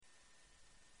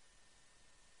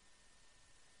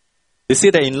They say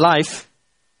that in life,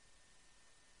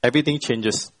 everything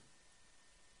changes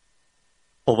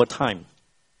over time.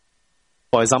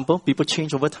 For example, people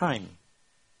change over time.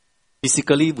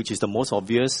 Physically, which is the most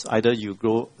obvious, either you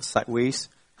grow sideways,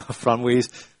 frontways,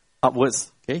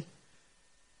 upwards, okay?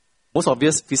 Most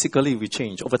obvious, physically we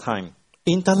change over time.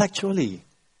 Intellectually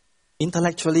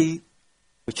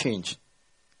we change.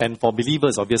 And for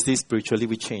believers, obviously, spiritually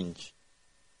we change.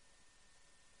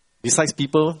 Besides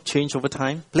people change over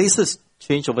time, places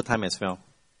change over time as well.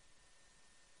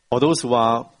 For those who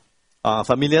are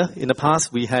familiar, in the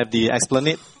past we have the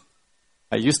Esplanade.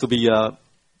 It used to be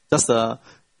just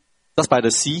by the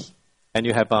sea, and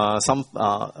you have some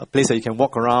place that you can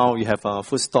walk around. You have a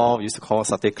food stall, we used to call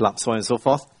Satay Club, so on and so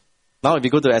forth. Now if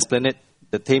you go to the Esplanade,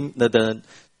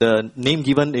 the name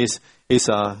given is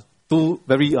two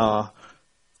very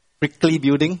prickly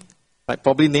building, right?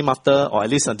 Probably named after, or at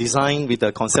least designed with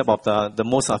the concept of the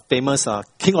most famous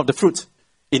king of the fruit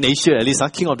in Asia, at least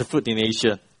king of the fruit in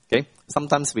Asia. Okay,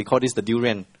 sometimes we call this the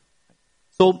durian.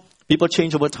 So people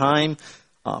change over time,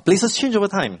 places change over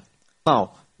time.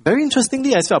 Now, very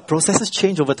interestingly as well, processes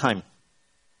change over time.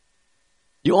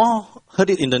 You all heard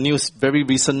it in the news very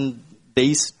recent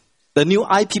days. The new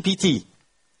IPPT,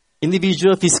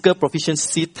 Individual Physical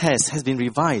Proficiency Test, has been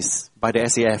revised by the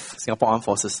SAF, Singapore Armed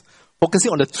Forces,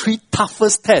 focusing on the three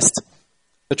toughest tests.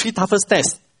 The three toughest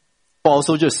tests for our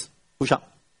soldiers: push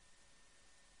up,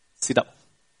 sit up,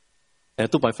 and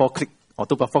 2.4 click or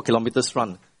 2.4 kilometers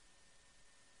run.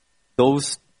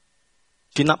 Those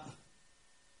chin up,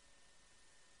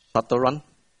 shuttle run,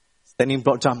 standing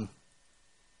broad jump.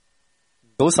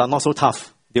 Those are not so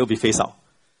tough. They'll be phased out.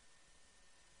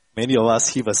 Many of us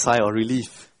heave a sigh of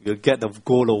relief. We'll get the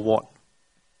gold award.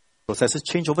 Processes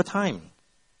change over time.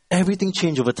 Everything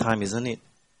changes over time, isn't it?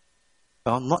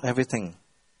 Well, not everything.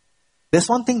 There's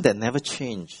one thing that never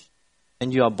changes,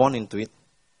 and you are born into it.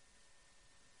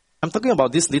 I'm talking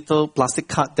about this little plastic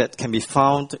card that can be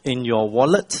found in your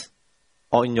wallet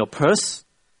or in your purse.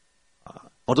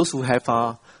 For those who have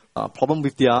a problem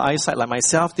with their eyesight like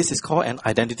myself, this is called an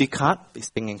identity card. It's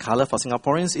pink in color for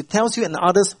Singaporeans. It tells you and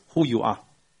others who you are.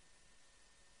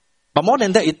 But more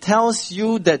than that, it tells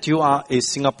you that you are a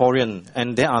Singaporean.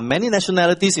 And there are many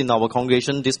nationalities in our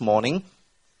congregation this morning.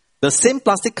 The same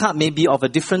plastic card may be of a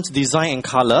different design and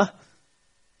color,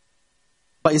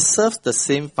 but it serves the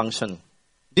same function.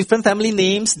 Different family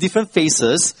names, different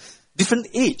faces, different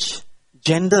age,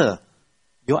 gender.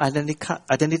 Your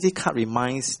identity card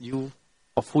reminds you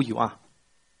of who you are.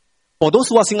 For those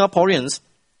who are Singaporeans,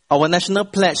 our national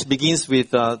pledge begins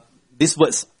with these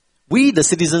words: "We, the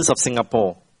citizens of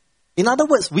Singapore." In other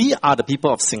words, we are the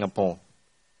people of Singapore.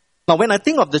 Now, when I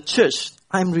think of the church,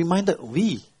 I'm reminded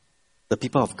we, the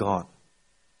people of God.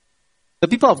 The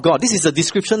people of God, this is a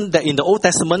description that in the Old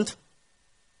Testament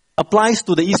applies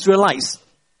to the Israelites.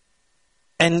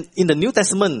 And in the New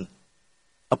Testament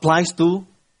applies to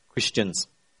Christians.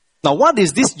 Now, what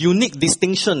is this unique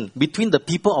distinction between the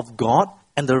people of God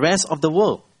and the rest of the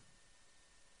world?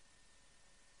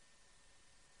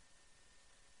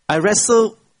 I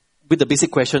wrestle with the basic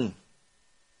question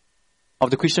of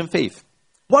the Christian faith.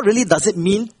 What really does it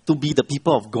mean to be the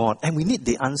people of God? And we need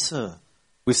the answer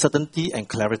with certainty and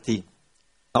clarity.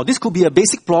 Now, this could be a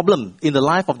basic problem in the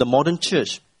life of the modern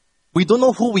church. We don't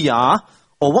know who we are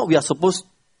or what we are supposed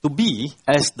to be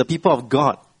as the people of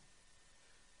God.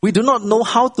 We do not know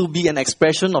how to be an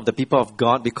expression of the people of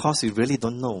God because we really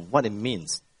don't know what it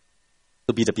means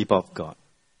to be the people of God.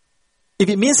 If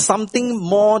it means something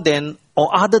more than or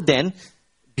other than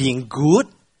being good,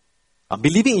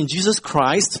 believing in Jesus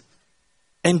Christ,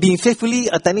 and being faithfully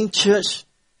attending church,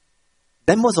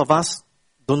 then most of us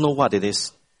don't know what it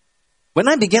is. When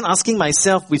I began asking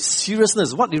myself with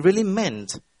seriousness what it really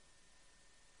meant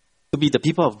to be the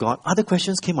people of God, other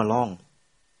questions came along.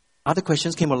 For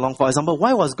example,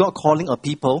 why was God calling a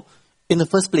people in the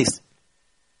first place?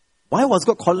 Why was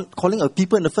God calling a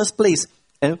people in the first place?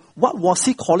 And what was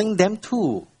He calling them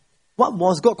to? What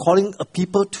was God calling a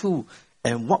people to?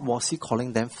 And what was He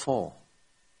calling them for?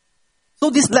 So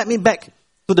this led me back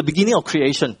to the beginning of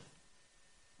creation,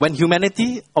 when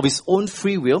humanity, of its own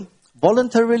free will,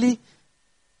 voluntarily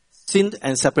sinned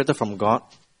and separated from God.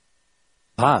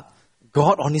 But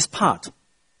God, on His part,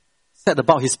 set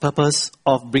about His purpose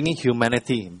of bringing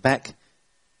humanity back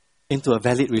into a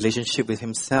valid relationship with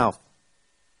Himself.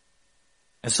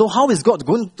 And so how is God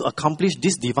going to accomplish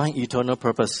this divine eternal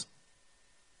purpose?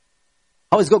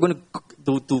 How is God going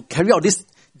to carry out this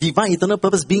divine eternal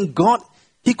purpose? Being God,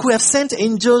 He could have sent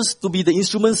angels to be the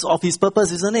instruments of His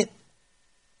purpose, isn't it?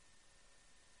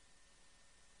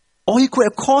 Or He could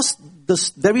have caused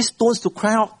the very stones to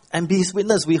cry out and be his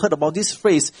witness. We heard about this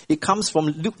phrase. It comes from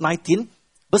Luke 19,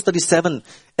 verse 37.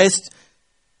 As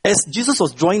Jesus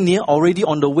was drawing near, already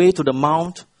on the way to the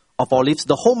Mount of Olives,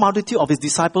 the whole multitude of his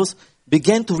disciples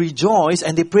began to rejoice,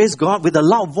 and they praised God with a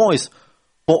loud voice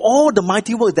for all the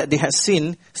mighty work that they had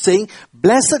seen, saying,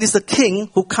 "Blessed is the King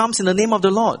who comes in the name of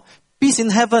the Lord. Peace in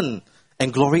heaven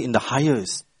and glory in the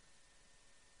highest."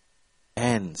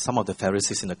 And some of the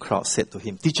Pharisees in the crowd said to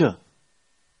him, "Teacher,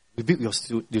 rebuke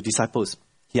your disciples."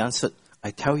 He answered,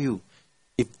 "I tell you,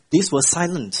 if this were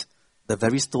silent, the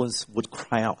very stones would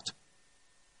cry out."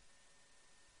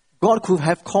 God could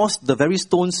have caused the very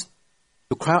stones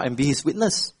to cry out and be his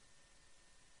witness.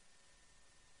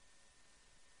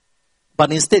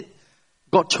 But instead,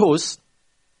 God chose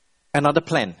another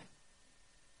plan.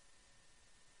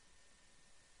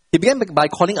 He began by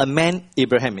calling a man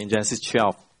Abraham in Genesis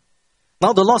 12.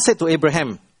 Now the Lord said to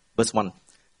Abraham, verse 1,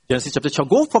 Genesis chapter 12,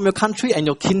 "Go from your country and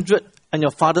your kindred and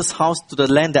your father's house to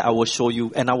the land that I will show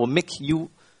you, and I will make you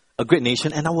a great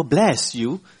nation, and I will bless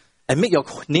you and make your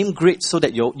name great so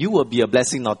that you will be a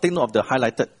blessing." Now take note of the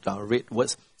highlighted red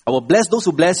words. "I will bless those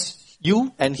who bless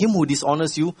you, and him who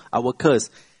dishonors you I will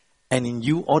curse. And in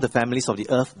you all the families of the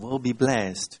earth will be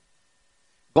blessed."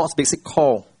 God's basic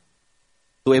call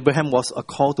to Abraham was a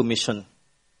call to mission.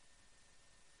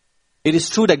 It is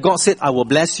true that God said, "I will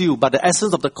bless you," but the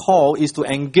essence of the call is to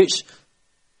engage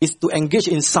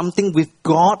in something with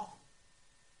God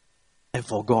and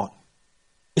for God.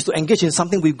 It's to engage in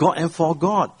something with God and for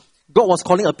God. God was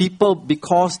calling a people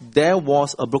because there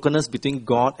was a brokenness between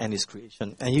God and his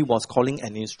creation. And he was calling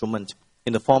an instrument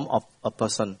in the form of a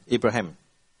person, Abraham,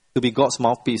 to be God's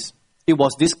mouthpiece. It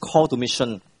was this call to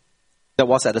mission that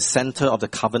was at the center of the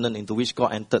covenant into which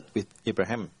God entered with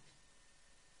Abraham.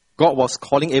 God was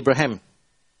calling Abraham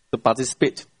to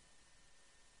participate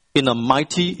in a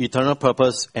mighty eternal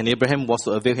purpose, and Abraham was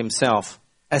to avail himself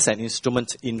as an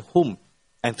instrument in whom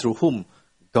and through whom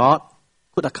God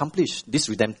could accomplish this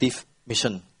redemptive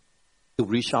mission to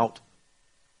reach out.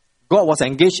 God was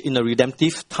engaged in a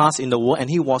redemptive task in the world, and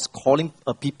he was calling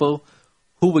a people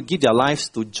who would give their lives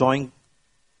to join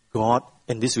God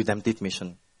in this redemptive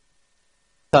mission.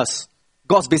 Thus,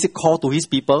 God's basic call to his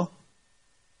people,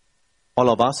 all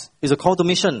of us, is a call to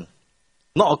mission,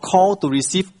 not a call to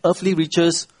receive earthly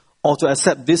riches or to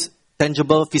accept these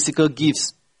tangible physical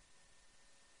gifts.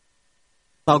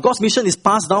 Now, God's mission is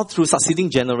passed down through succeeding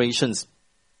generations.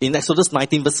 In Exodus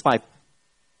 19, verse 5.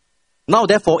 "Now,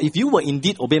 therefore, if you will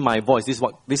indeed obey my voice," this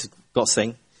is God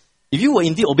saying, "if you will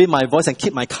indeed obey my voice and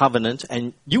keep my covenant,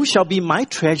 and you shall be my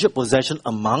treasured possession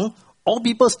among all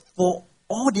peoples, for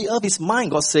all the earth is mine,"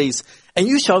 God says, "and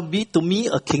you shall be to me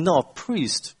a kingdom of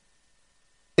priests."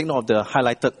 Take note of the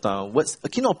highlighted words, "a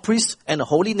kingdom of priests and a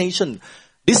holy nation.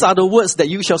 These are the words that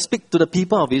you shall speak to the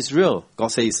people of Israel," God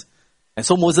says. And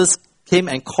so Moses came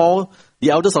and called the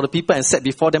elders of the people and said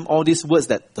before them all these words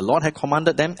that the Lord had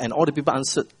commanded them, and all the people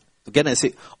answered together and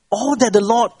said, "All that the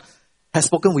Lord has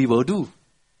spoken we will do."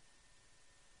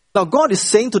 Now God is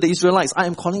saying to the Israelites, "I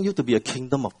am calling you to be a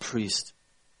kingdom of priests.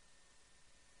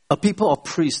 A people of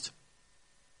priests."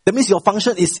 That means your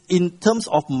function is in terms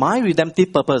of my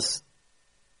redemptive purpose.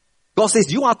 God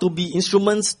says you are to be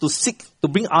instruments to seek to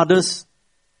bring others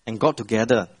and God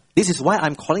together. This is why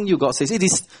I'm calling you, God says. It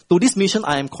is to this mission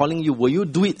I am calling you. Will you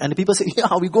do it? And the people say,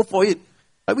 "Yeah, we go for it.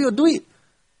 And we will do it."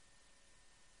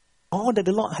 All that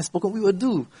the Lord has spoken, we will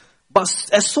do. But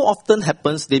as so often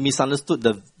happens, they misunderstood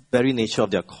the very nature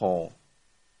of their call.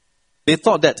 They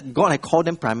thought that God had called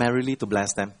them primarily to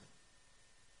bless them.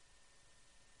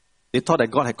 They thought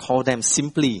that God had called them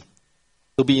simply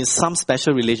to be in some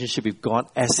special relationship with God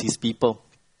as his people.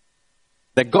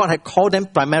 That God had called them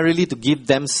primarily to give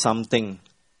them something.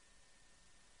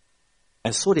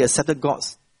 And so they accepted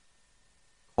God's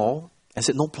call and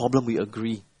said, "No problem, we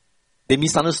agree." They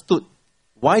misunderstood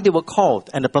why they were called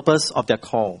and the purpose of their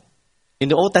call. In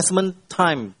the Old Testament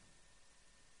time,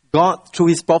 God, through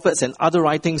his prophets and other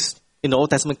writings in the Old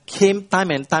Testament, came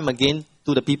time and time again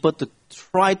to the people to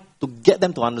try to get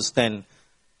them to understand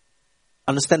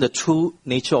the true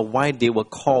nature of why they were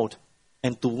called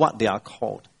and to what they are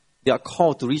called. They are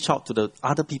called to reach out to the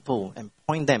other people and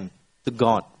point them to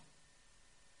God.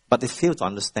 But they fail to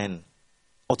understand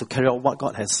or to carry out what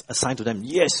God has assigned to them.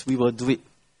 Yes, we will do it.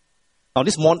 Now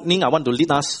this morning, I want to lead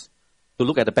us to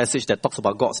look at the passage that talks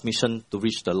about God's mission to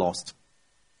reach the lost.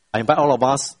 I invite all of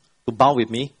us to bow with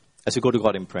me as we go to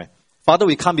God in prayer. Father,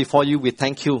 we come before you. We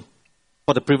thank you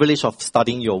for the privilege of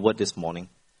studying your word this morning.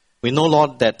 We know,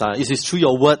 Lord, that it is through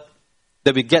your word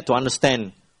that we get to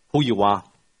understand who you are.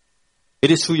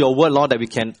 It is through your word, Lord, that we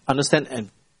can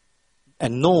understand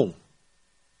and know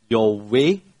your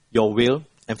way your will,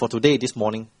 and for today, this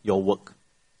morning, your work.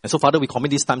 And so, Father, we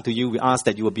commit this time to you. We ask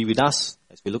that you will be with us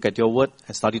as we look at your word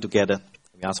and study together.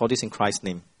 We ask all this in Christ's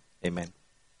name. Amen.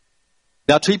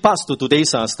 There are 3 parts to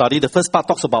today's study. The first part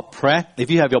talks about prayer.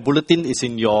 If you have your bulletin, it's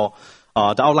in your,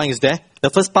 the outline is there. The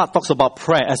first part talks about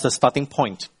prayer as the starting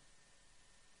point.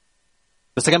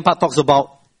 The second part talks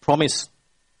about promise.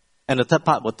 And the third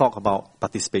part will talk about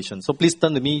participation. So please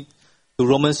turn to me to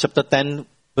Romans chapter 10,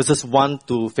 verses 1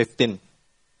 to 15.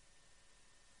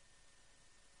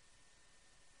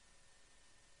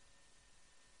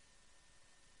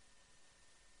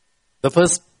 The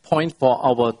first point for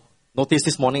our notice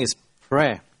this morning is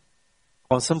prayer.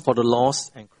 Concern for the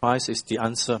lost, and Christ is the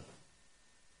answer.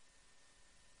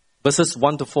 Verses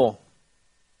 1 to 4.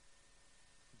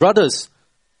 Brothers,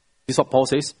 this is what Paul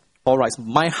says. Paul writes,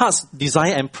 my heart's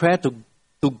desire and prayer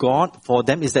to God for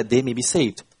them is that they may be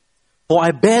saved. For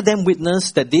I bear them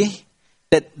witness that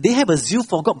they have a zeal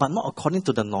for God, but not according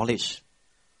to the knowledge.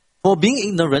 For being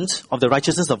ignorant of the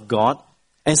righteousness of God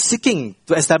and seeking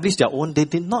to establish their own, they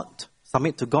did not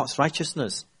submit to God's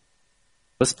righteousness.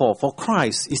 Verse 4, for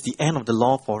Christ is the end of the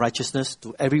law for righteousness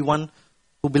to everyone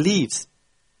who believes.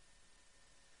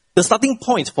 The starting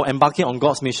point for embarking on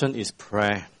God's mission is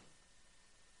prayer.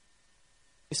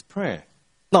 It's prayer.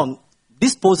 Now,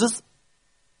 this poses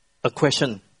a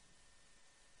question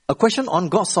on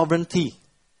God's sovereignty.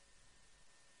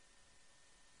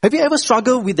 Have you ever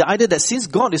struggled with the idea that since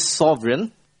God is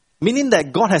sovereign, meaning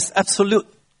that God has absolute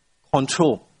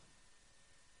control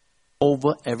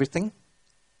over everything,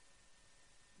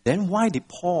 then why did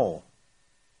Paul,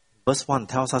 verse 1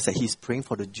 tells us that he's praying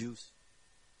for the Jews,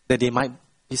 that they might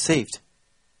be saved?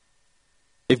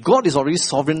 If God is already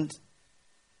sovereign,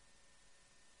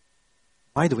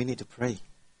 why do we need to pray?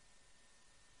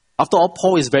 After all,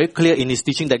 Paul is very clear in his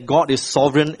teaching that God is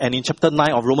sovereign, and in chapter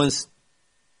 9 of Romans,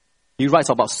 he writes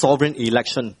about sovereign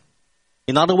election.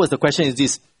 In other words, the question is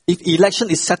this: if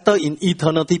election is settled in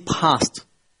eternity past,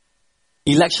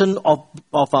 election of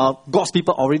God's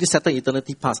people already settled in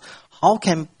eternity past, how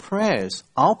can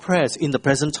our prayers in the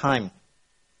present time,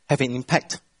 have an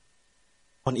impact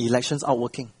on elections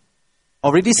outworking?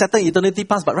 Already settled in eternity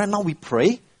past, but right now we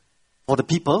pray for the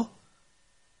people.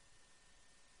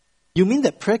 You mean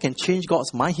that prayer can change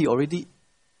God's mind? He already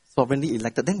sovereignly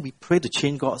elected. Then we pray to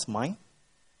change God's mind?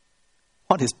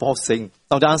 What is Paul saying?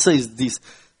 Now the answer is this.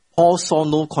 Paul saw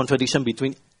no contradiction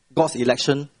between God's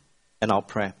election and our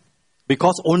prayer.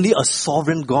 Because only a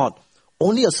sovereign God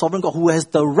who has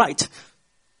the right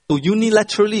to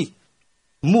unilaterally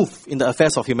move in the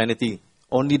affairs of humanity,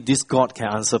 only this God can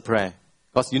answer prayer.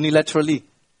 Because unilaterally,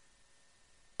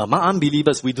 among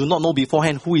unbelievers, we do not know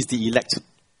beforehand who is the elect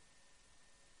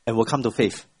and will come to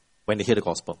faith when they hear the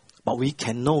gospel. But we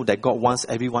can know that God wants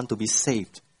everyone to be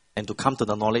saved and to come to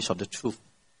the knowledge of the truth.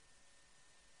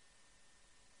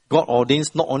 God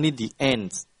ordains not only the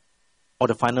ends or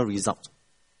the final result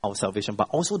of salvation, but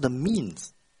also the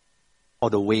means or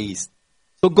the ways.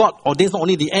 So God ordains not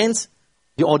only the ends,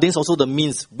 He ordains also the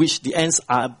means which the ends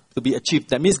are to be achieved.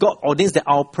 That means God ordains that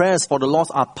our prayers for the lost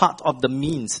are part of the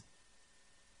means.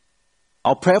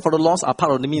 Our prayer for the lost are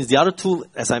part of the means. The other two,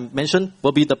 as I mentioned,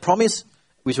 will be the promise,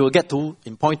 which we'll get to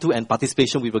in point 2, and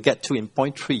participation, we will get to in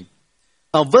point 3.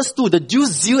 Now, verse 2, the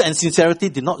Jews' zeal and sincerity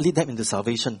did not lead them into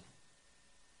salvation.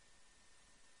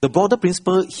 The broader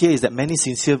principle here is that many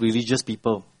sincere religious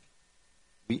people,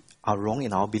 we are wrong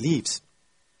in our beliefs.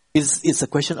 It's a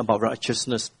question about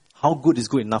righteousness. How good is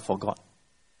good enough for God?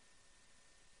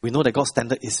 We know that God's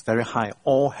standard is very high.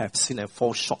 All have sinned and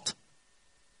fall short.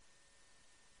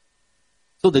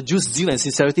 So the Jews' zeal and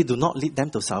sincerity do not lead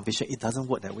them to salvation. It doesn't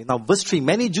work that way. Now, verse 3,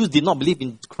 many Jews did not believe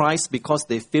in Christ because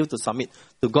they failed to submit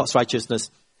to God's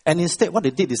righteousness. And instead, what they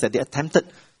did is that they attempted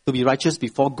to be righteous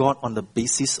before God on the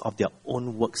basis of their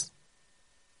own works.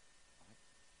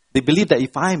 They believe that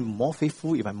if I'm more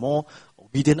faithful, if I'm more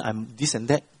obedient, I'm this and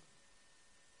that,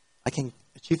 I can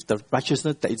achieve the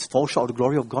righteousness that is fall short of the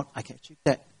glory of God. I can achieve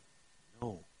that.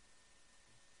 No.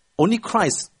 Only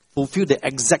Christ fulfilled the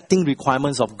exacting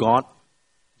requirements of God.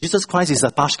 Jesus Christ is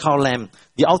the Paschal Lamb,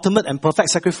 the ultimate and perfect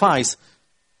sacrifice,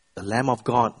 the Lamb of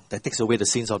God that takes away the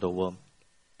sins of the world.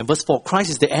 And verse 4, Christ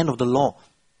is the end of the law.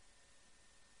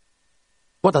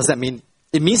 What does that mean?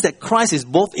 It means that Christ is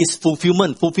both its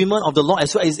fulfillment of the law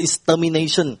as well as its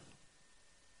termination.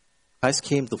 Christ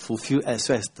came to fulfill as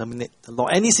well as terminate the law.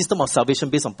 Any system of salvation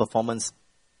based on performance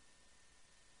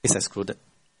is excluded.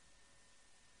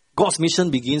 God's mission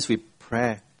begins with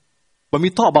prayer. When we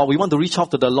talk about we want to reach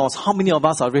out to the lost, how many of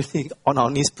us are really on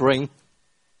our knees praying?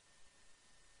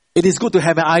 It is good to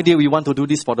have an idea we want to do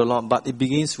this for the Lord, but it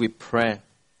begins with prayer.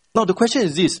 Now the question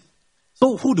is this: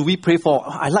 So who do we pray for?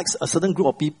 I like a certain group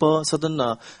of people, certain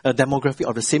demographic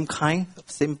of the same kind,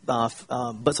 same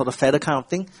birds of the feather kind of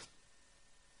thing.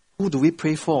 Who do we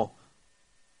pray for?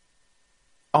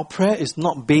 Our prayer is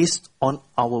not based on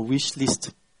our wish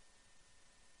list.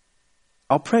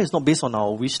 Our prayer is not based on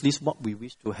our wish list, what we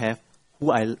wish to have,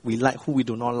 we like, who we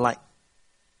do not like.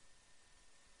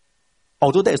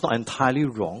 Although that is not entirely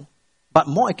wrong, but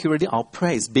more accurately, our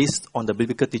prayer is based on the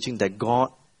biblical teaching that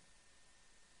God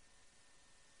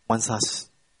wants us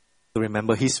to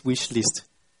remember His wish list.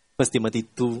 1 Timothy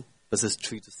 2, verses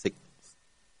 3 to 6.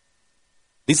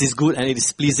 This is good and it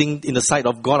is pleasing in the sight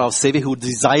of God our Savior, who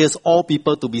desires all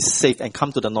people to be saved and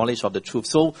come to the knowledge of the truth.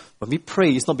 So when we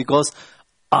pray, it's not because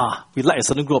we like a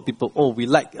certain group of people, we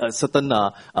like certain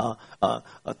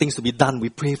things to be done, we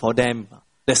pray for them.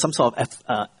 There's some sort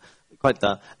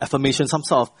of affirmation, some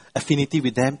sort of affinity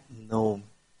with them. No.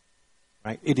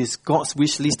 Right? It is God's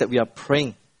wish list that we are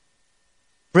praying.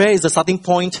 Prayer is the starting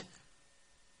point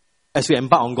as we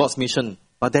embark on God's mission.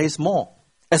 But there is more.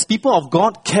 As people of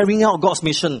God carrying out God's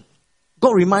mission,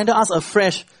 God reminded us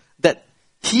afresh that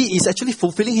He is actually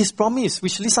fulfilling His promise,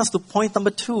 which leads us to point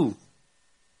number 2.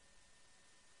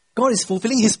 God is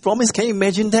fulfilling His promise. Can you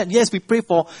imagine that? Yes, we pray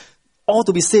for all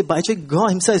to be saved, but actually God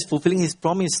Himself is fulfilling His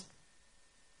promise.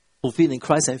 Fulfilled in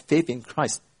Christ and faith in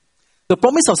Christ. The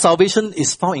promise of salvation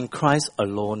is found in Christ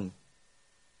alone.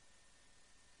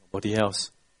 Nobody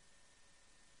else.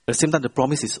 At the same time, the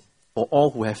promise is for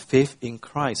all who have faith in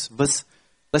Christ.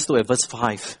 Let's look at verse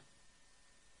 5.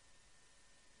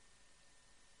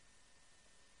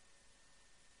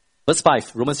 Verse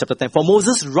 5, Romans chapter 10. For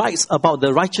Moses writes about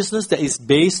the righteousness that is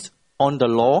based on the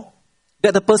law,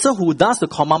 that the person who does the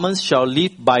commandments shall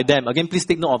live by them. Again, please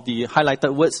take note of the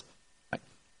highlighted words. Right.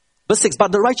 Verse 6,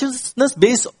 but the righteousness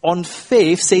based on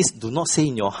faith says, do not say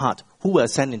in your heart, who will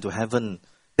ascend into heaven?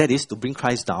 That is, to bring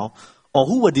Christ down. Or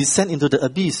who will descend into the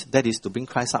abyss? That is, to bring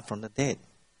Christ up from the dead.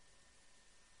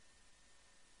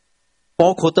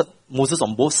 Paul quoted Moses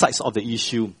on both sides of the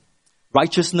issue.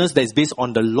 Righteousness that is based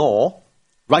on the law,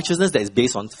 righteousness that is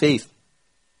based on faith.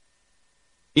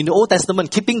 In the Old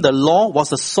Testament, keeping the law was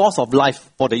the source of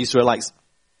life for the Israelites.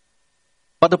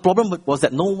 But the problem was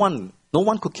that no one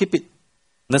could keep it,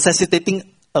 necessitating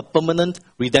a permanent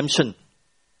redemption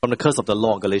from the curse of the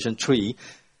law, Galatians 3.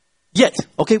 Yet,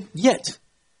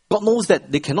 God knows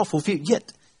that they cannot fulfill it.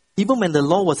 Yet, even when the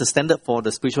law was the standard for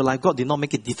the spiritual life, God did not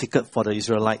make it difficult for the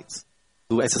Israelites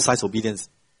to exercise obedience.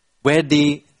 Where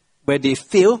they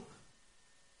fail,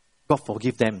 God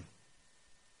forgive them.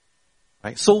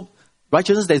 Right? So,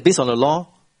 righteousness that is based on the law,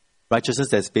 righteousness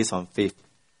that is based on faith.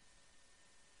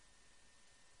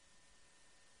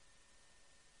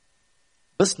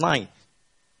 Verse 9.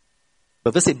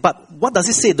 But verse 8, but what does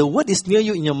it say? The word is near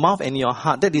you in your mouth and in your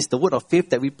heart. That is the word of faith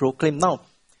that we proclaim. Now,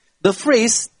 the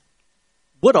phrase,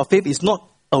 word of faith, is not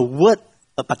a word,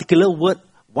 a particular word,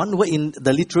 one word in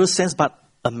the literal sense, but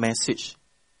a message.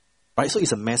 Right? So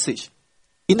it's a message.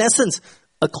 In essence,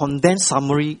 a condensed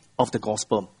summary of the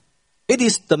gospel. It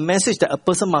is the message that a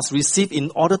person must receive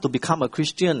in order to become a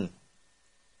Christian.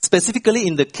 Specifically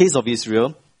in the case of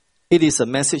Israel, it is a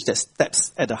message that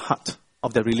steps at the heart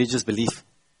of their religious belief.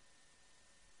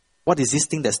 What is this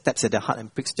thing that steps at their heart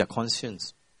and pricks their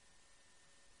conscience?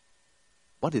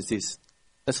 What is this?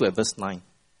 Let's look at verse 9.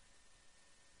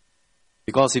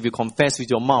 Because if you confess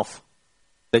with your mouth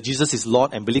that Jesus is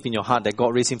Lord and believe in your heart that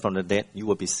God raised Him from the dead, you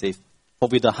will be saved. For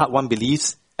with the heart one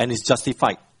believes and is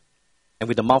justified, and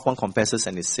with the mouth one confesses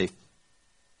and is saved.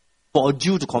 For a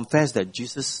Jew to confess that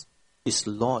Jesus is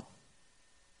Lord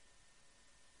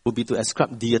would be to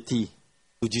ascribe deity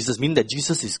to Jesus, meaning that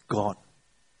Jesus is God.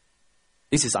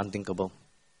 This is unthinkable.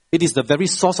 It is the very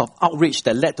source of outrage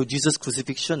that led to Jesus'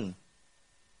 crucifixion.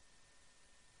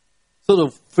 So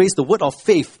the phrase, the word of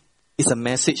faith, is a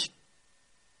message.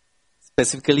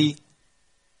 Specifically,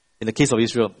 in the case of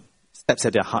Israel, steps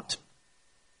at their heart.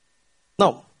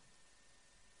 Now,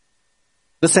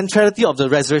 the centrality of the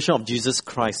resurrection of Jesus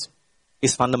Christ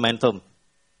is fundamental.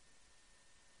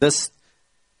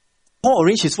 Paul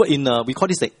arranged his word in, we call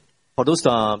this, for those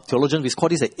theologians, we call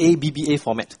this an ABBA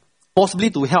format. Possibly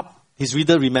to help his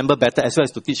reader remember better as well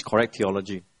as to teach correct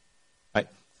theology. Right?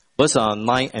 Verse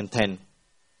 9 and 10.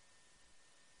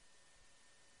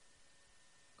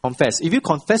 Confess. If you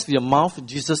confess with your mouth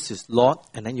Jesus is Lord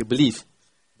and then you believe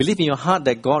in your heart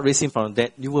that God raised Him from the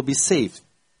dead, you will be saved.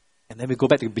 And then we go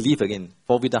back to believe again.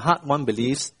 For with the heart one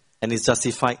believes and is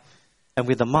justified, and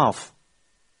with the mouth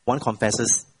one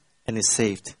confesses and is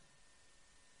saved.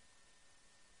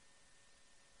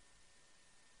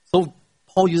 So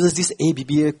Paul uses this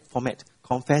ABBA format.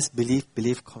 Confess,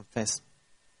 believe, confess.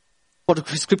 For the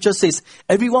scripture says,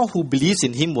 everyone who believes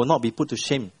in him will not be put to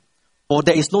shame. For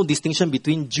there is no distinction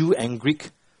between Jew and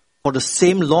Greek. For the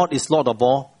same Lord is Lord of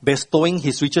all, bestowing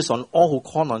his riches on all who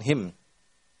call on him.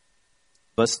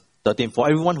 Verse 13, for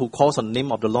everyone who calls on the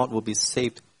name of the Lord will be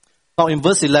saved. Now in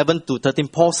verse 11 to 13,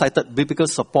 Paul cited biblical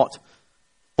support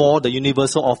for the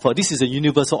universal offer. This is a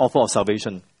universal offer of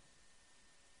salvation.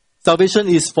 Salvation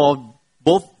is for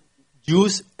both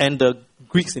Jews and the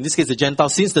Greeks, in this case the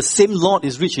Gentiles, since the same Lord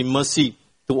is rich in mercy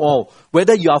to all.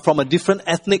 Whether you are from a different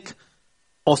ethnic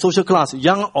or social class,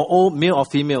 young or old, male or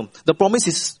female, the promise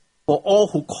is for all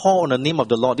who call on the name of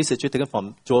the Lord. This is actually taken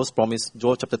from Joel's promise,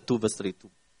 Joel chapter 2 verse 32.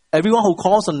 Everyone who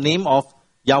calls on the name of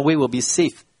Yahweh will be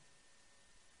saved.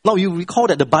 Now you recall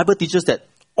that the Bible teaches that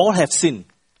all have sinned,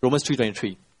 Romans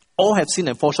 3:23. All have sinned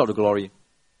and fall short of the glory.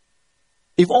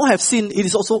 If all have sinned, it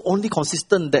is also only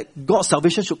consistent that God's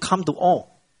salvation should come to all.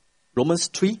 Romans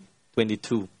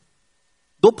 3:22.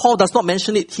 Though Paul does not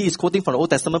mention it, he is quoting from the Old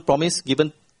Testament promise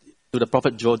given to the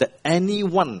prophet Joel that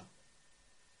anyone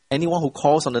who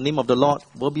calls on the name of the Lord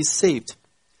will be saved.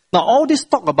 Now all this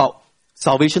talk about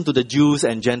salvation to the Jews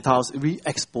and Gentiles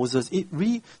re-exposes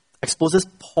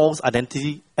Paul's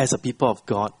identity as a people of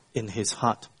God in his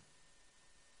heart.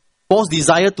 Paul's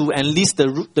desire to enlist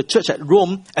the church at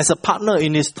Rome as a partner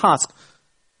in his task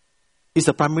is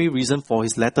the primary reason for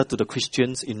his letter to the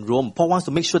Christians in Rome. Paul wants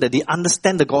to make sure that they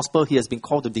understand the gospel he has been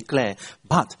called to declare.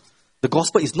 But the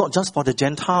gospel is not just for the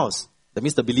Gentiles. That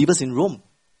means the believers in Rome.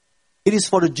 It is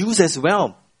for the Jews as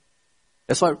well.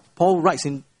 That's why Paul writes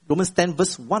in Romans 10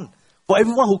 verse 1. For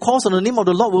everyone who calls on the name of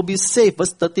the Lord will be saved.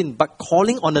 Verse 13. But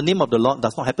calling on the name of the Lord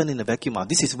does not happen in a vacuum.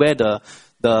 This is where the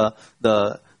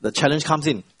challenge comes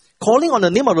in. Calling on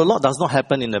the name of the Lord does not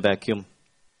happen in a vacuum.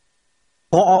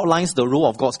 Paul outlines the role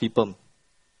of God's people.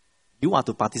 You are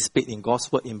to participate in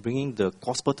God's work in bringing the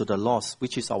gospel to the lost,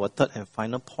 which is our third and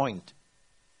final point.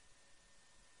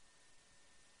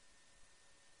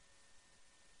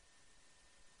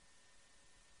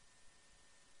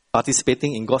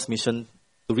 Participating in God's mission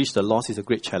to reach the lost is a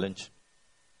great challenge.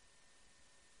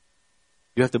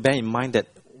 You have to bear in mind that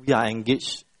we are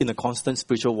engaged in a constant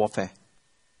spiritual warfare.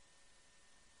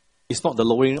 It's not the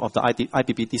lowering of the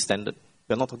IPPT standard.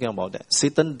 We're not talking about that.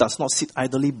 Satan does not sit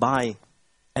idly by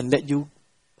and let you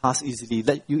pass easily,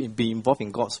 let you be involved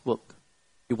in God's work.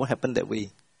 It won't happen that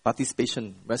way.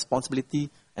 Participation, responsibility,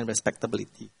 and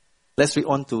respectability. Let's read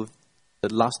on to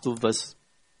the last two verses.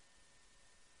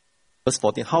 Verse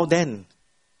 14. How then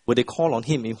will they call on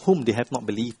him in whom they have not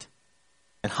believed?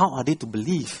 And how are they to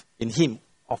believe in him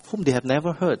of whom they have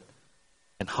never heard?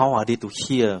 And how are they to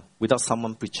hear without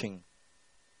someone preaching?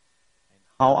 And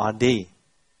how are they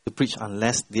to preach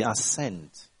unless they are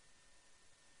sent?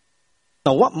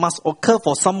 Now, what must occur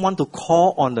for someone to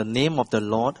call on the name of the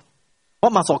Lord?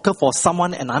 What must occur for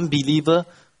someone, an unbeliever,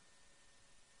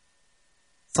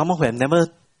 someone who has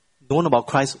never known about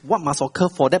Christ? What must occur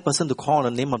for that person to call on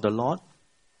the name of the Lord?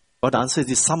 Well, the answer is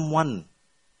this: someone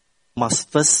must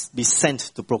first be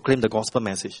sent to proclaim the gospel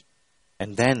message.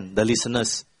 And then the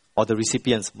listeners or the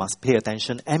recipients must pay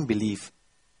attention and believe.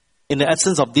 In the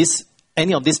absence of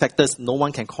any of these factors, no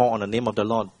one can call on the name of the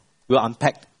Lord. We'll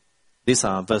unpack this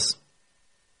verse.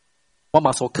 What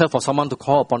must occur for someone to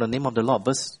call upon the name of the Lord?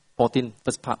 Verse 14,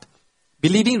 first part.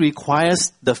 Believing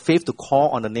requires the faith to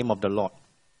call on the name of the Lord.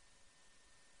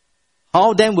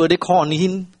 How then will they call on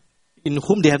him in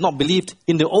whom they have not believed?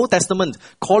 In the Old Testament,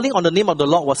 calling on the name of the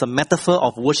Lord was a metaphor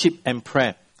of worship and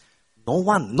prayer. No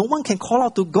one can call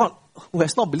out to God who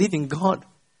has not believed in God.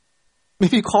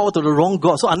 Maybe you call to the wrong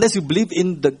God. So unless you believe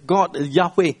in the God,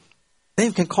 Yahweh, then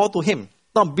you can call to him.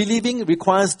 Now, believing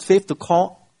requires faith to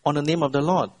call on the name of the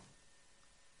Lord.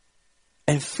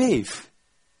 And faith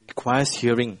requires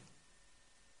hearing.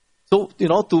 So,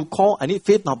 to call, I need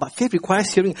faith now, but faith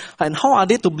requires hearing. And how are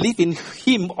they to believe in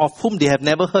him of whom they have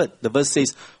never heard? The verse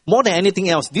says, more than anything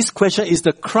else, this question is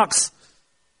the crux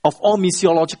of all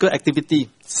missiological activity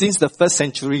since the first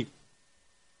century.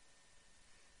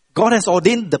 God has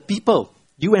ordained the people,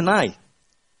 you and I.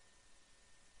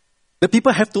 The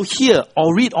people have to hear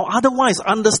or read or otherwise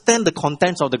understand the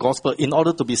contents of the gospel in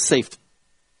order to be saved.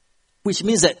 Which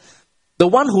means that the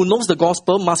one who knows the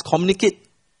gospel must communicate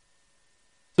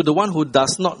to the one who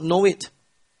does not know it.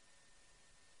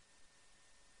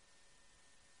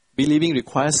 Believing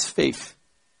requires faith.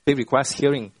 Faith requires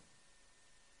hearing.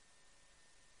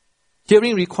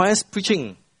 Hearing requires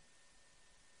preaching.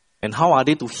 And how are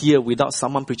they to hear without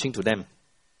someone preaching to them?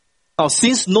 Now,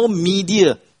 since no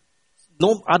other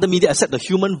media except the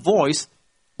human voice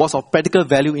was of practical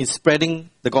value in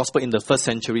spreading the gospel in the first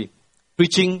century,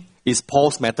 preaching is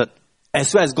Paul's method,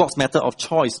 as well as God's method of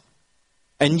choice.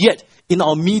 And yet, in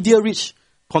our media-rich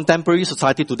contemporary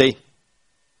society today,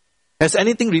 has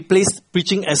anything replaced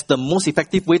preaching as the most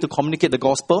effective way to communicate the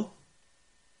gospel?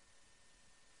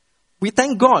 We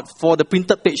thank God for the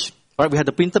printed page. Right? We had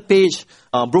the printed page,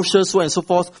 brochures, so on and so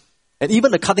forth, and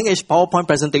even the cutting-edge PowerPoint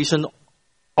presentation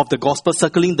of the gospel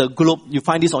circling the globe. You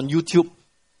find this on YouTube.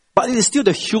 But it is still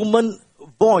the human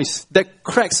voice that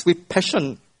cracks with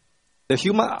passion, the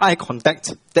human eye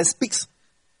contact that speaks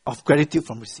of gratitude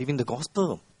from receiving the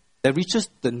gospel, that reaches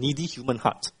the needy human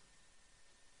heart,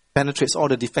 penetrates all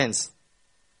the defense,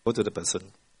 go to the person.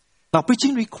 Now,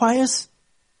 preaching requires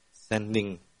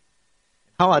sending.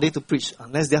 How are they to preach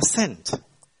unless they are sent?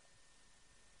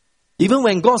 Even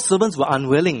when God's servants were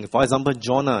unwilling, for example,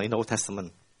 Jonah in the Old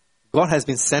Testament, God has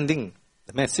been sending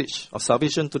the message of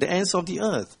salvation to the ends of the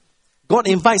earth. God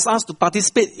invites us to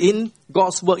participate in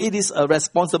God's work. It is a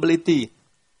responsibility.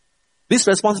 This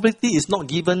responsibility is not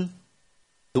given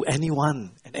to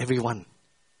anyone and everyone.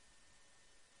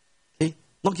 Okay?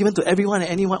 Not given to everyone and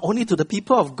anyone, only to the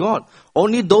people of God.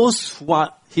 Only those who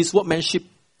are His workmanship,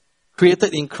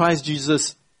 created in Christ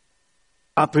Jesus,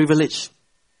 are privileged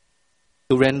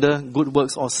to render good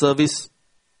works or service.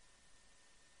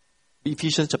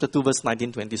 Ephesians chapter 2 verse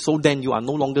 19-20. So then you are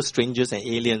no longer strangers and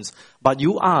aliens, but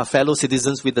you are fellow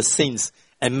citizens with the saints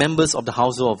and members of the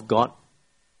household of God,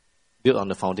 built on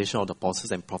the foundation of the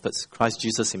apostles and prophets, Christ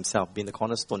Jesus Himself being the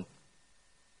cornerstone.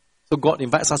 So God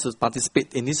invites us to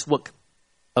participate in His work,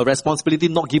 a responsibility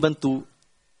not given to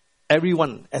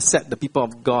everyone except the people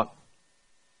of God.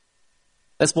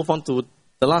 Let's move on to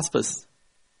the last verse,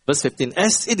 verse 15.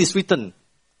 As it is written,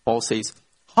 Paul says,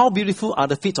 how beautiful are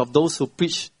the feet of those who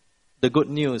preach the good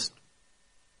news.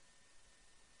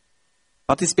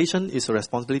 Participation is a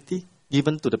responsibility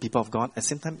given to the people of God. At the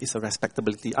same time, it's a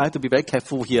respectability. I have to be very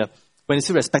careful here. When you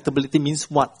say respectability means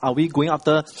what? Are we going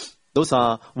after those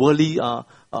worldly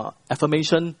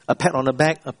affirmation, a pat on the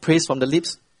back, a praise from the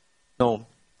lips? No.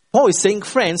 Paul is saying,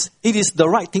 friends, it is the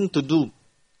right thing to do.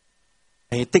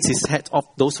 And he takes his hat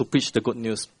off those who preach the good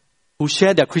news, who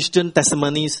share their Christian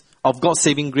testimonies of God's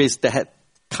saving grace that had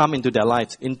come into their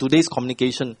lives. In today's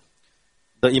communication,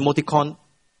 the emoticon,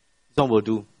 this one will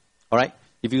do. Alright?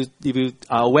 If you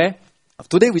are aware,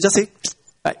 today we just say,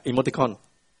 right, emoticon.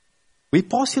 We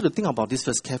pause here to think about this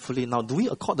verse carefully. Now, do we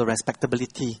accord the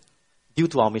respectability due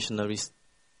to our missionaries?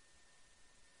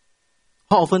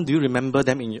 How often do you remember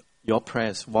them in your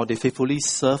prayers while they faithfully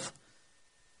serve?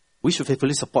 We should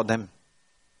faithfully support them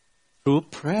through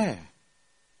prayer.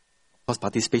 Of course,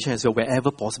 participation as well, wherever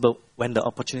possible, when the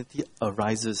opportunity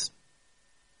arises.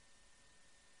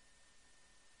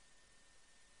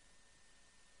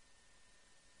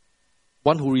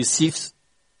 One who receives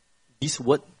this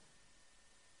word,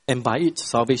 and by it,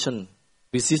 salvation,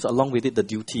 receives along with it the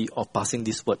duty of passing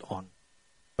this word on.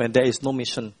 When there is no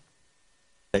mission,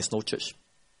 there is no church.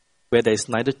 Where there is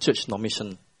neither church nor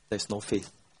mission, there is no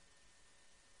faith.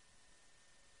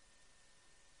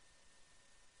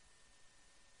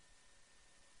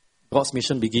 God's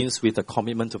mission begins with a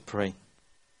commitment to pray.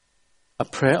 A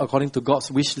prayer according to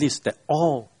God's wish list that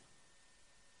all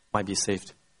might be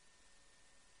saved.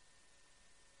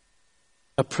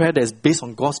 A prayer that is based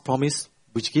on God's promise,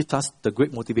 which gives us the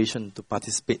great motivation to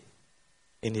participate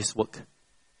in His work.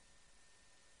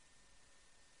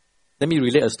 Let me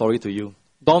relate a story to you.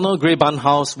 Donald Gray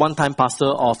Barnhouse, one-time pastor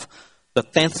of the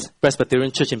 10th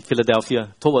Presbyterian Church in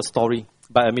Philadelphia, told a story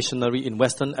by a missionary in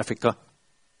Western Africa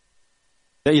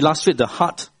that illustrates the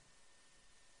heart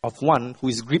of one who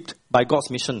is gripped by God's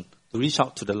mission to reach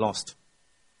out to the lost.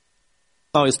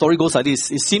 Now, the story goes like this.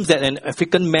 It seems that an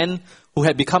African man who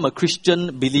had become a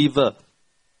Christian believer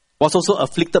was also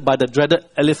afflicted by the dreaded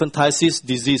elephantiasis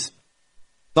disease.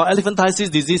 Now,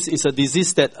 elephantiasis disease is a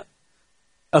disease that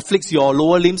afflicts your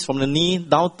lower limbs from the knee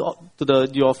down to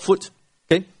your foot.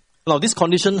 Okay? Now, this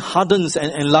condition hardens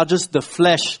and enlarges the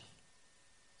flesh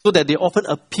so that they often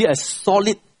appear as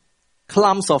solid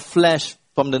clumps of flesh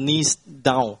from the knees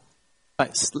down.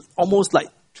 Right? Almost like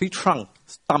tree trunk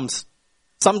stumps.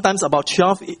 Sometimes about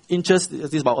 12 inches,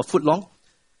 this is about a foot long,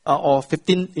 or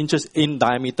 15 inches in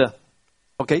diameter.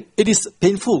 Okay? It is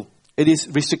painful. It is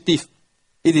restrictive.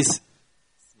 It is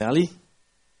smelly.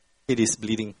 It is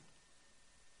bleeding.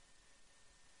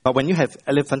 But when you have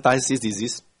elephantiasis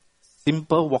disease,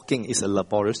 simple walking is a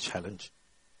laborious challenge.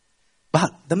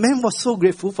 But the man was so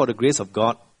grateful for the grace of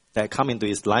God that had come into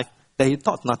his life that he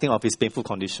thought nothing of his painful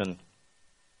condition.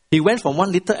 He went from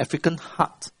one little African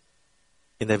hut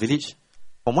in the village,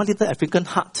 from one little African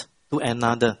hut to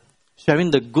another, sharing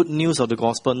the good news of the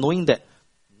gospel, knowing that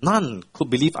none could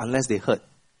believe unless they heard.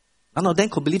 None of them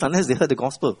could believe unless they heard the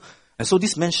gospel. And so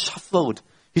this man shuffled.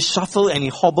 He shuffled and he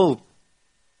hobbled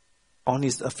on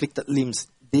his afflicted limbs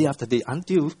day after day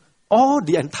until all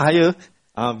the entire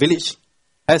village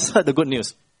has heard the good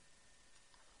news.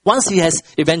 Once he has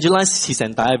evangelized his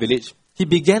entire village, he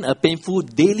began a painful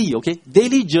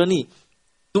daily journey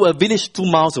to a village 2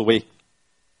 miles away.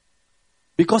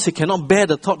 Because he cannot bear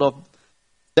the thought of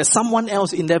that someone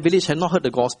else in that village had not heard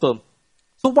the gospel.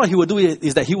 So what he would do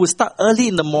is that he would start early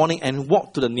in the morning and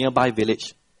walk to the nearby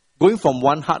village, going from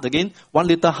one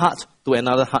little hut to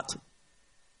another hut.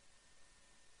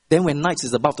 Then when night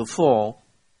is about to fall,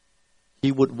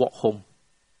 he would walk home.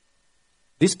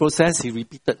 This process he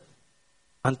repeated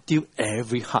until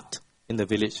every hut in the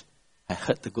village had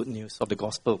heard the good news of the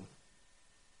gospel.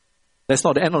 That's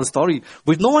not the end of the story.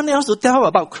 With no one else to tell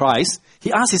about Christ,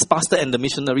 he asked his pastor and the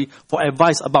missionary for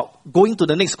advice about going to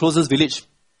the next closest village,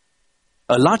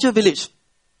 a larger village,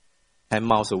 10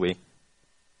 miles away.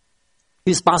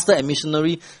 His pastor and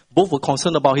missionary both were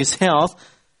concerned about his health,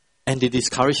 and they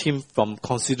discouraged him from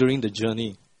considering the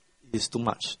journey. It is too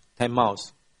much, 10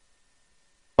 miles.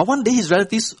 But one day his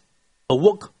relatives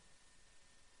awoke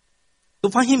to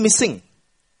find him missing.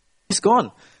 He's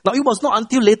gone. Now it was not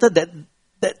until later that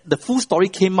the full story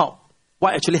came out,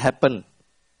 what actually happened.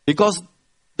 Because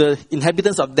the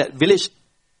inhabitants of that village,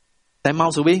 10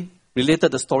 miles away,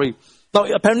 related the story. Now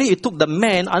apparently it took the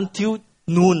man until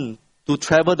noon to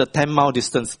travel the 10-mile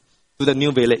distance to the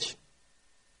new village.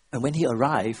 And when he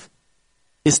arrived,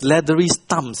 his leathery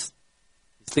stumps,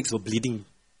 his legs were bleeding,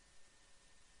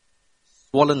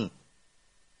 swollen.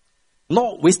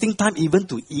 Not wasting time even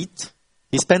to eat,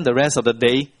 he spent the rest of the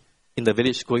day in the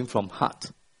village going from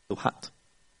hut to hut,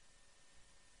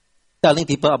 telling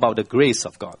people about the grace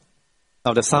of God.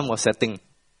 Now the sun was setting,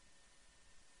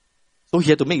 so he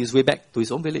had to make his way back to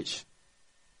his own village.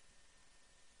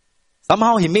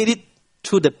 Somehow he made it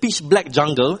through the pitch black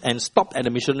jungle and stopped at the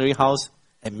missionary house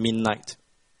at midnight.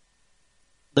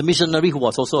 The missionary, who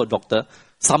was also a doctor,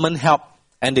 summoned help,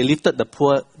 and they lifted the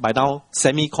poor, by now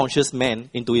semi-conscious man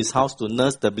into his house to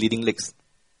nurse the bleeding legs.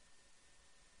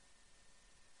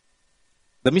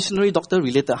 The missionary doctor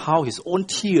related how his own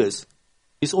tears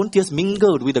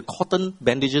mingled with the cotton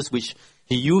bandages which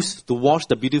he used to wash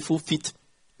the beautiful feet,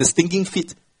 the stinking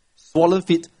feet, swollen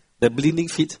feet, the bleeding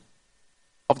feet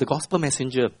of the gospel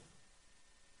messenger.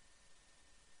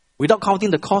 Without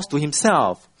counting the cost to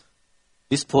himself,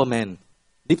 this poor man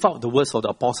lived out the words of the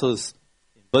apostles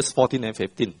in verse 14 and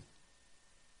 15.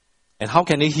 And how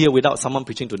can they hear without someone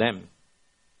preaching to them?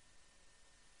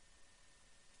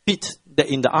 Feet that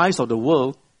in the eyes of the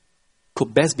world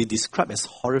could best be described as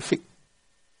horrific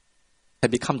had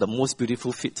become the most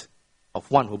beautiful feet of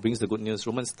one who brings the good news.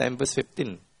 Romans 10 verse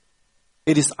 15.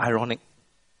 It is ironic.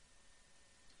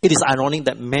 It is ironic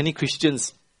that many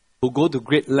Christians who go to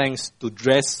great lengths to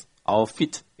dress our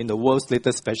feet in the world's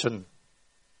latest fashion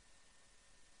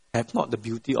have not the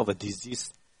beauty of a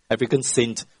diseased African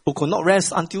saint who could not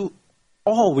rest until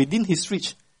all within his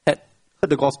reach had heard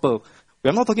the gospel. We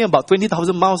are not talking about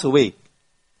 20,000 miles away,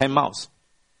 10 miles.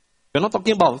 We are not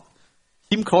talking about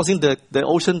him crossing the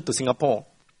ocean to Singapore.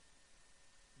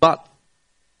 But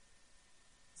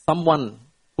someone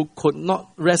who could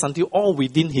not rest until all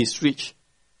within his reach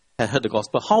had heard the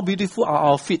gospel. How beautiful are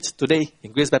our feet today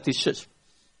in Grace Baptist Church?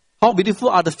 How beautiful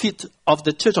are the feet of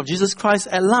the Church of Jesus Christ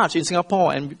at large in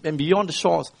Singapore and beyond the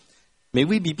shores. May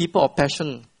we be people of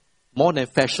passion, more than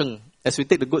fashion, as we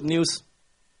take the good news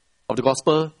of the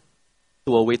gospel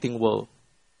to a waiting world.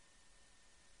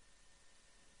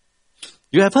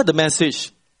 You have heard the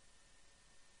message.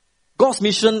 God's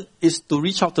mission is to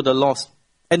reach out to the lost,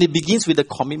 and it begins with a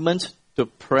commitment to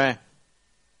prayer.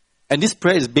 And this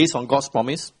prayer is based on God's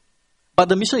promise. But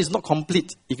the mission is not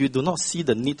complete if you do not see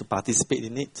the need to participate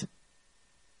in it.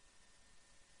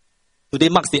 Today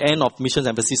marks the end of Mission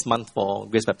Emphasis Month for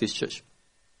Grace Baptist Church.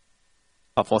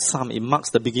 But for some, it marks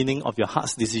the beginning of your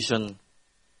heart's decision.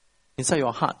 Inside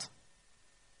your heart.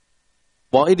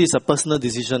 While it is a personal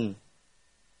decision,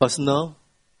 personal,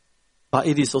 but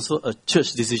it is also a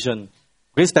church decision.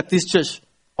 Grace Baptist Church,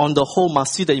 on the whole,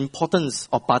 must see the importance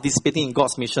of participating in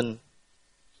God's mission.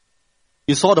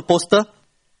 You saw the poster?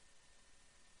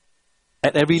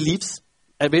 At every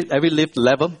lift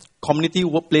level, community,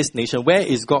 workplace, nation, where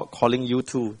is God calling you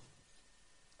to?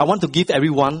 I want to give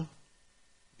everyone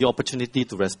the opportunity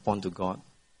to respond to God.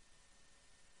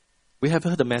 We have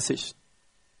heard the message.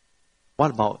 What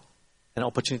about an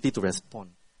opportunity to respond?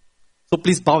 So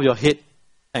please bow your head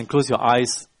and close your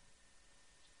eyes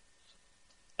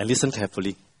and listen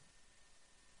carefully.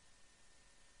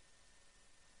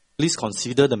 Please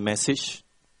consider the message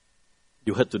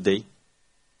you heard today.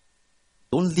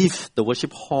 Don't leave the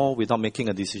worship hall without making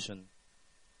a decision.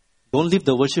 Don't leave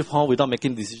the worship hall without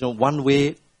making a decision one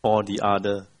way or the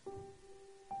other.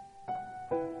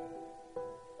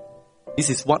 This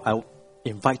is what I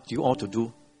invite you all to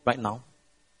do right now.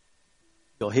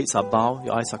 Your heads are bowed,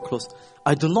 your eyes are closed.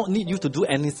 I do not need you to do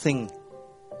anything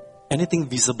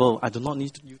visible. I do not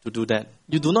need you to do that.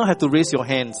 You do not have to raise your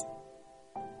hands.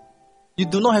 You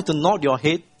do not have to nod your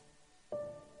head.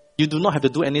 You do not have to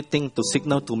do anything to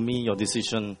signal to me your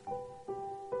decision.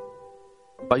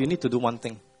 But you need to do one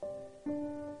thing.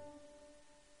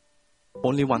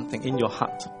 Only one thing in your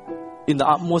heart. In the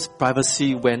utmost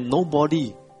privacy, when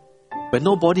nobody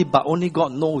but only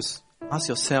God knows, ask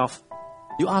yourself,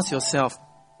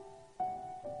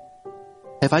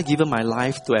 have I given my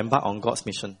life to embark on God's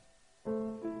mission?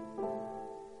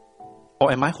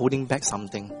 Or am I holding back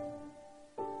something?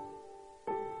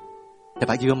 Have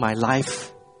I given my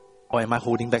life, or am I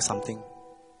holding back something?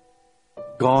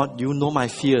 God, you know my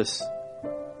fears.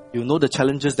 You know the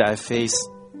challenges that I face.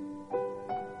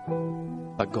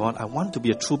 But God, I want to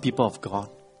be a true people of God.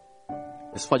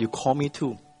 That's what you call me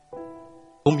to.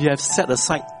 Whom you have set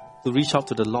aside to reach out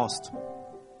to the lost.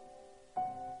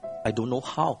 I don't know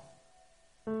how.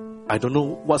 I don't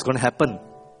know what's going to happen.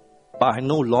 But I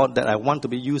know, Lord, that I want to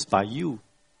be used by you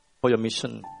for your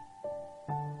mission.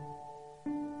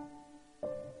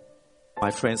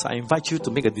 My friends, I invite you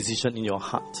to make a decision in your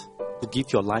heart to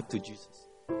give your life to Jesus.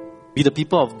 Be the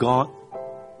people of God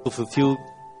to fulfill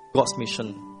God's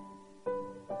mission.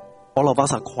 All of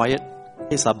us are quiet,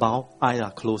 heads are bowed, eyes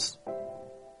are closed.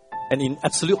 And in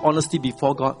absolute honesty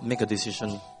before God, make a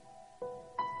decision.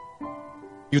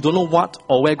 You don't know what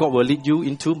or where God will lead you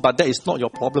into, but that is not your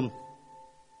problem.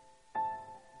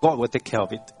 God will take care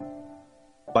of it.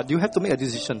 But you have to make a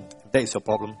decision. That is your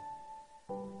problem.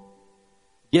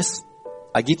 Yes,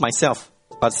 I give myself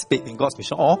to participate in God's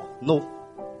mission. Or, no,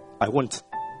 I won't.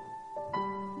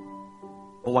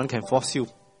 No one can force you.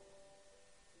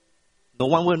 No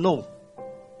one will know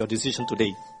your decision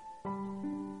today.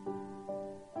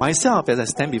 Myself, as I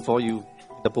stand before you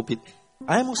in the pulpit,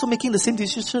 I am also making the same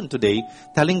decision today,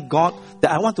 telling God that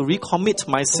I want to recommit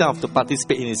myself to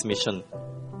participate in His mission.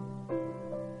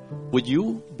 Would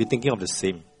you be thinking of the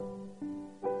same?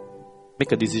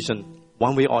 Make a decision,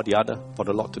 one way or the other, for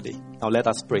the Lord today. Now let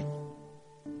us pray.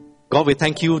 God, we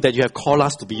thank you that you have called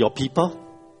us to be your people.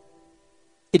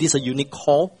 It is a unique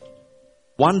call,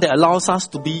 one that allows us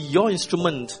to be your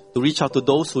instrument to reach out to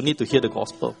those who need to hear the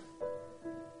gospel.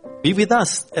 Be with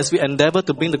us as we endeavor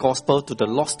to bring the gospel to the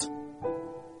lost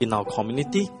in our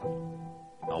community,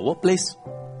 in our workplace,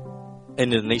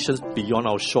 and in the nations beyond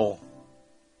our shore.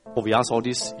 For we ask all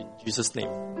this in Jesus' name.